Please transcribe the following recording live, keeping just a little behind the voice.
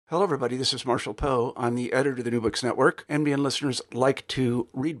Hello, everybody. This is Marshall Poe. I'm the editor of the New Books Network. NBN listeners like to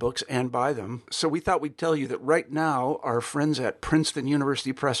read books and buy them. So we thought we'd tell you that right now, our friends at Princeton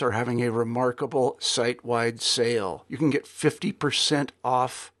University Press are having a remarkable site-wide sale. You can get 50%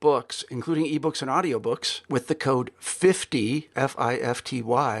 off books, including ebooks and audiobooks, with the code 50,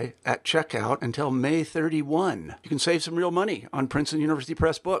 F-I-F-T-Y, at checkout until May 31. You can save some real money on Princeton University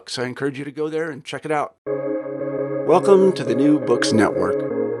Press books. I encourage you to go there and check it out. Welcome to the New Books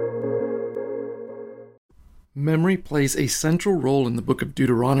Network. Memory plays a central role in the book of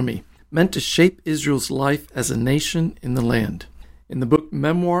Deuteronomy, meant to shape Israel's life as a nation in the land. In the book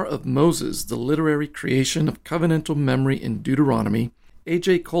Memoir of Moses, the literary creation of covenantal memory in Deuteronomy,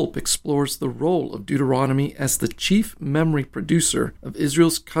 A.J. Kolp explores the role of Deuteronomy as the chief memory producer of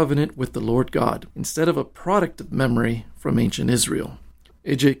Israel's covenant with the Lord God, instead of a product of memory from ancient Israel.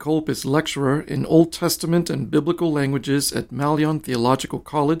 A.J. Kolp is lecturer in Old Testament and Biblical Languages at Malyon Theological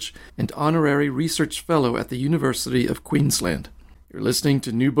College and honorary research fellow at the University of Queensland. You're listening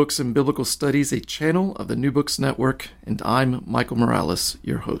to New Books in Biblical Studies, a channel of the New Books Network, and I'm Michael Morales,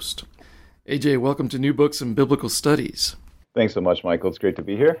 your host. A.J., welcome to New Books in Biblical Studies. Thanks so much, Michael. It's great to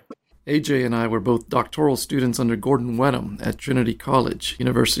be here. A.J. and I were both doctoral students under Gordon Wenham at Trinity College,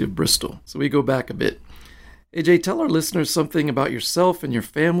 University of Bristol, so we go back a bit. A.J., tell our listeners something about yourself and your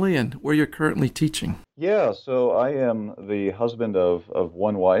family and where you're currently teaching. Yeah, so I am the husband of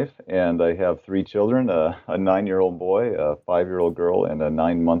one wife, and I have three children, a 9-year-old boy, a 5-year-old girl, and a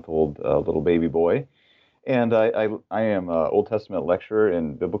 9-month-old little baby boy. And I am an Old Testament lecturer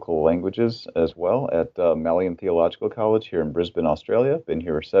in biblical languages as well at Malyon Theological College here in Brisbane, Australia. Been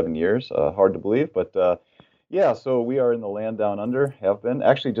here 7 years, hard to believe, but yeah, so we are in the land down under, have been.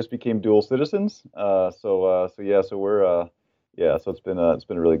 Actually just became dual citizens. So it's been a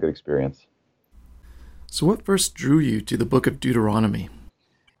really good experience. So what first drew you to the book of Deuteronomy?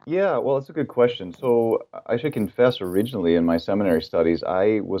 Yeah, well, it's a good question. So I should confess, originally in my seminary studies,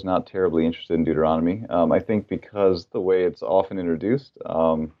 I was not terribly interested in Deuteronomy. I think because the way it's often introduced,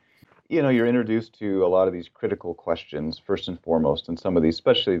 you're introduced to a lot of these critical questions, first and foremost, in some of these,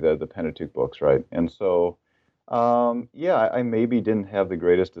 especially the Pentateuch books, right? And so I maybe didn't have the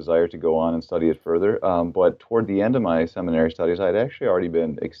greatest desire to go on and study it further, but toward the end of my seminary studies, I'd actually already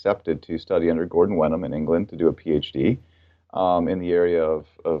been accepted to study under Gordon Wenham in England to do a PhD in the area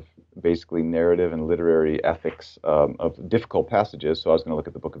of basically narrative and literary ethics of difficult passages. So I was going to look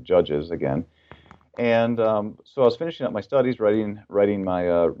at the book of Judges again. And so I was finishing up my studies, writing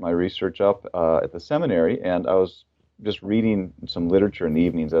my research up at the seminary, and I was just reading some literature in the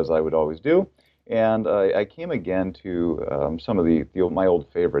evenings, as I would always do. And I came again to some of my old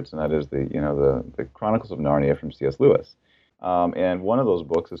favorites, and that is the Chronicles of Narnia from C.S. Lewis. And one of those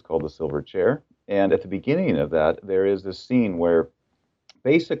books is called The Silver Chair. And at the beginning of that, there is this scene where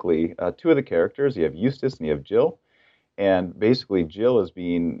basically two of the characters, you have Eustace and you have Jill. And basically Jill is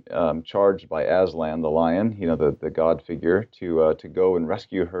being charged by Aslan, the lion, the god figure, to go and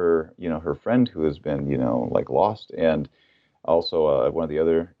rescue her, her friend who has been, lost. And also one of the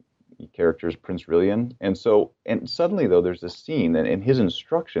other characters, Prince Rilian. And suddenly, though, there's this scene, and his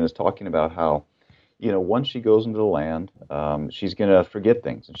instruction is talking about how, once she goes into the land, she's going to forget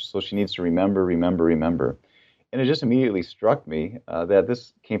things. So she needs to remember. And it just immediately struck me that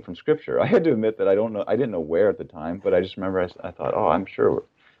this came from Scripture. I had to admit that I didn't know where at the time, but I just remember I thought, I'm sure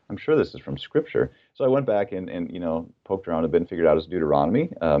this is from Scripture. So I went back and poked around a bit and figured out it's Deuteronomy,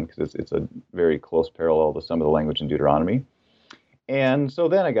 because it's a very close parallel to some of the language in Deuteronomy. And so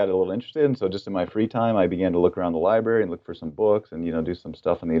then I got a little interested, and so just in my free time, I began to look around the library and look for some books and, do some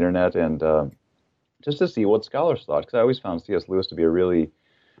stuff on the internet and just to see what scholars thought, because I always found C.S. Lewis to be a really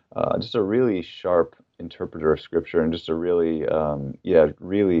sharp interpreter of Scripture and just a really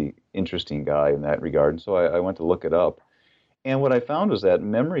interesting guy in that regard. And so I went to look it up. And what I found was that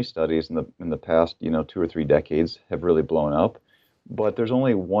memory studies in the past, 2 or 3 decades have really blown up. But there's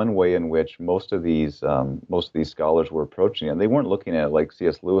only one way in which most of these scholars were approaching it. And they weren't looking at it like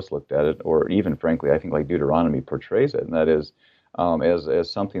C.S. Lewis looked at it, or even, frankly, I think like Deuteronomy portrays it, and that is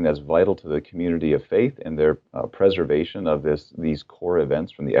as something that's vital to the community of faith and their preservation of these core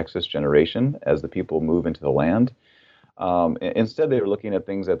events from the Exodus generation as the people move into the land. Instead, they were looking at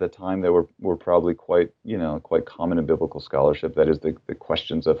things at the time that were probably quite common in biblical scholarship. That is the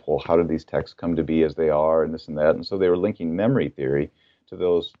questions of, well, how did these texts come to be as they are, and this and that. And so they were linking memory theory to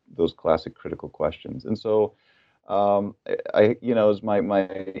those classic critical questions. And so, as my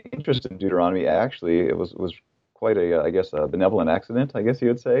interest in Deuteronomy, actually, it was quite a benevolent accident, I guess you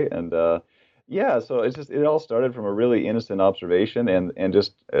would say. And so it all started from a really innocent observation and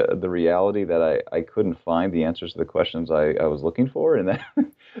just the reality that I couldn't find the answers to the questions I was looking for, and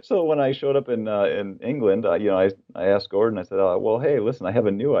So when I showed up in England, I asked Gordon. I said, "Well, hey, listen, I have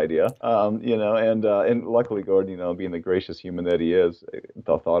a new idea." And luckily Gordon, being the gracious human that he is,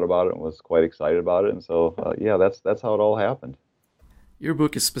 thought about it and was quite excited about it. And so, yeah, that's how it all happened. Your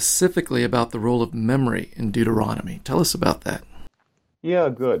book is specifically about the role of memory in Deuteronomy. Tell us about that. Yeah,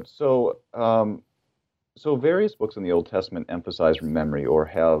 good. So various books in the Old Testament emphasize memory or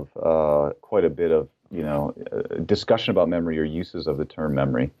have quite a bit of, discussion about memory or uses of the term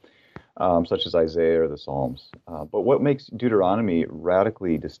memory, such as Isaiah or the Psalms. But what makes Deuteronomy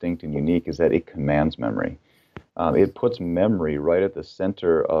radically distinct and unique is that it commands memory. It puts memory right at the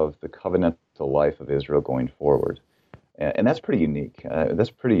center of the covenantal life of Israel going forward. And that's pretty unique.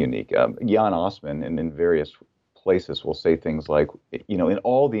 Jan Osman, and in various places, will say things like, in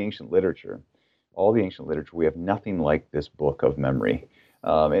all the ancient literature, we have nothing like this book of memory.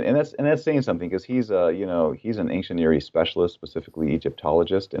 And that's saying something, because he's an ancient Near East specialist, specifically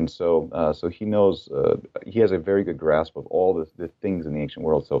Egyptologist, and so he knows, he has a very good grasp of all the things in the ancient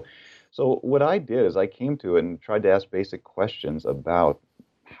world. So what I did is I came to it and tried to ask basic questions about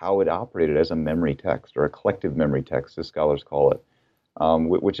how it operated as a memory text, or a collective memory text, as scholars call it,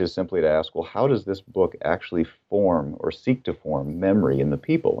 which is simply to ask, well, how does this book actually form or seek to form memory in the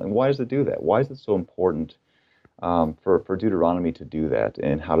people? And why does it do that? Why is it so important for Deuteronomy to do that?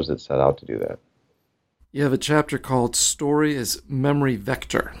 And how does it set out to do that? You have a chapter called Story as Memory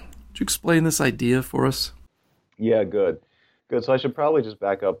Vector. Would you explain this idea for us? Yeah, good. So I should probably just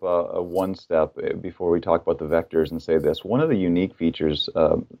back up one step before we talk about the vectors and say this. One of the unique features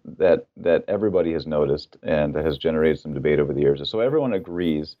that everybody has noticed and that has generated some debate over the years is, so everyone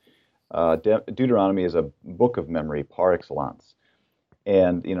agrees Deuteronomy is a book of memory par excellence,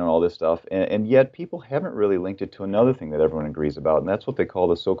 and all this stuff, and yet people haven't really linked it to another thing that everyone agrees about, and that's what they call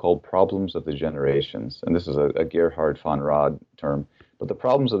the so-called problems of the generations. And this is a Gerhard von Rad term, but the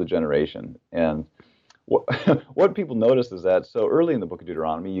problems of the generation. And what people notice is that so early in the book of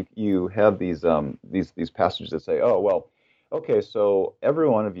Deuteronomy, you have these passages that say, oh, well, okay, so every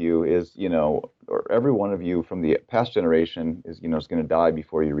one of you is, or every one of you from the past generation is going to die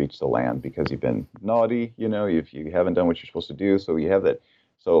before you reach the land because you've been naughty, if you haven't done what you're supposed to do, so you have that,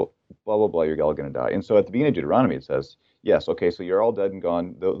 so blah, blah, blah, you're all going to die. And so at the beginning of Deuteronomy, it says, yes, okay, so you're all dead and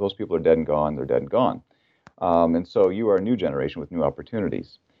gone, those people are dead and gone, they're dead and gone. And so you are a new generation with new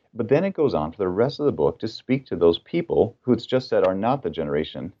opportunities. But then it goes on for the rest of the book to speak to those people who it's just said are not the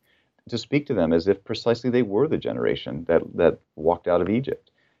generation, to speak to them as if precisely they were the generation that walked out of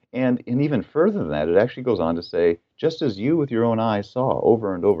Egypt. And even further than that, it actually goes on to say, just as you with your own eyes saw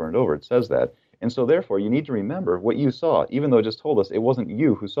over and over and over, it says that. And so therefore, you need to remember what you saw, even though it just told us it wasn't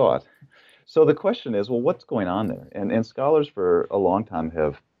you who saw it. So the question is, well, what's going on there? And scholars for a long time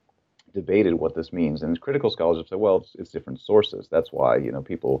have debated what this means, and critical scholars have said, well, it's different sources. That's why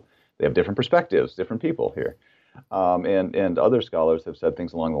people, they have different perspectives, different people here. And other scholars have said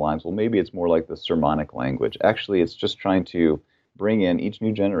things along the lines, well, maybe it's more like the sermonic language. Actually, it's just trying to bring in each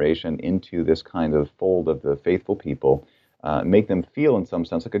new generation into this kind of fold of the faithful people, make them feel in some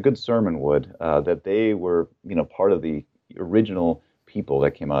sense like a good sermon would, that they were part of the original people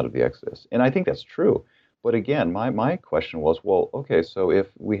that came out of the Exodus. And I think that's true. But again, my question was, well, okay, so if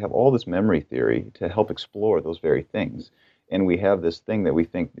we have all this memory theory to help explore those very things, and we have this thing that we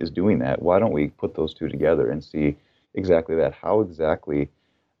think is doing that, why don't we put those two together and see exactly that? How exactly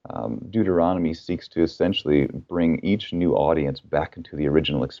Deuteronomy seeks to essentially bring each new audience back into the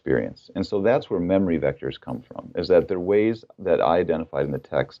original experience. And so that's where memory vectors come from, is that there are ways that I identified in the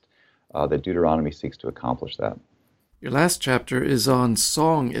text that Deuteronomy seeks to accomplish that. Your last chapter is on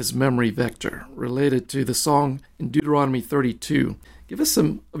song as memory vector, related to the song in Deuteronomy 32. Give us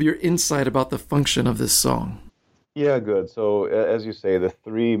some of your insight about the function of this song. Yeah, good. So as you say, the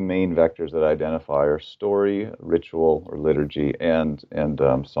three main vectors that I identify are story, ritual or liturgy, and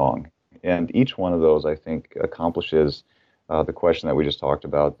song. And each one of those, I think, accomplishes the question that we just talked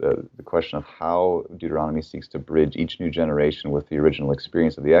about, the question of how Deuteronomy seeks to bridge each new generation with the original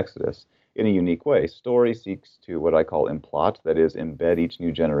experience of the Exodus in a unique way. Story seeks to what I call implot, that is, embed each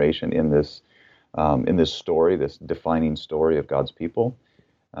new generation in this story, this defining story of God's people.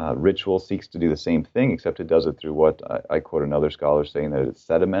 Ritual seeks to do the same thing, except it does it through what I quote another scholar saying that it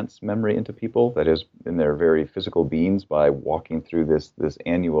sediments memory into people, that is, in their very physical beings, by walking through this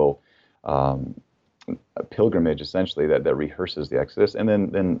annual pilgrimage, essentially, that rehearses the Exodus. And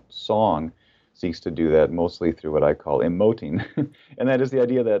then song seeks to do that mostly through what I call emoting, and that is the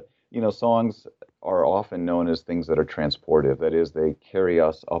idea that songs are often known as things that are transportive. That is, they carry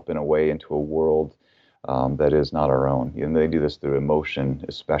us up in a way into a world that is not our own. And they do this through emotion,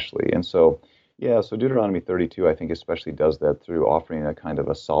 especially. And so, Yeah, so Deuteronomy 32, I think, especially does that through offering a kind of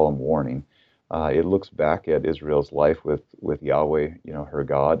a solemn warning. It looks back at Israel's life with Yahweh, her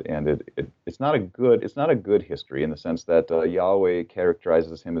God, and it's not a good history in the sense that Yahweh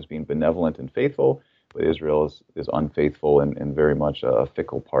characterizes him as being benevolent and faithful, but Israel is unfaithful and very much a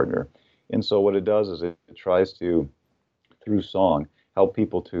fickle partner. And so what it does is it tries to, through song, help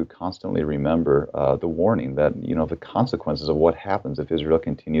people to constantly remember the warning that, the consequences of what happens if Israel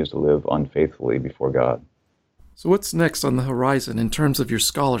continues to live unfaithfully before God. So what's next on the horizon in terms of your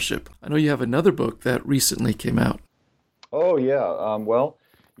scholarship? I know you have another book that recently came out. Oh, yeah.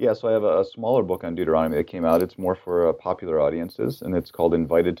 So I have a smaller book on Deuteronomy that came out. It's more for popular audiences, and it's called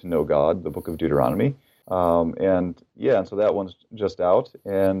Invited to Know God, the Book of Deuteronomy. And so that one's just out.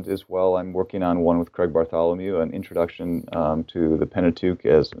 And as well, I'm working on one with Craig Bartholomew, an introduction to the Pentateuch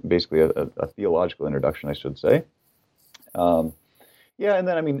as basically a theological introduction, I should say. And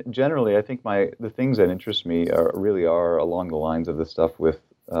then, generally, I think the things that interest me really are along the lines of the stuff with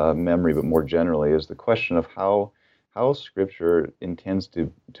memory, but more generally is the question of how Scripture intends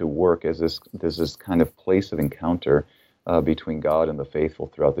to work as this kind of place of encounter between God and the faithful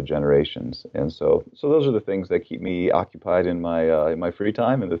throughout the generations. And so those are the things that keep me occupied in my free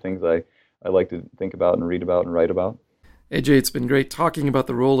time and the things I like to think about and read about and write about. AJ, it's been great talking about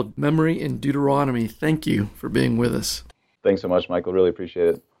the role of memory in Deuteronomy. Thank you for being with us. Thanks so much, Michael. Really appreciate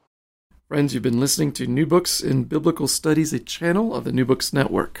it. Friends, you've been listening to New Books in Biblical Studies, a channel of the New Books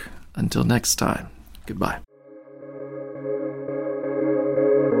Network. Until next time, goodbye.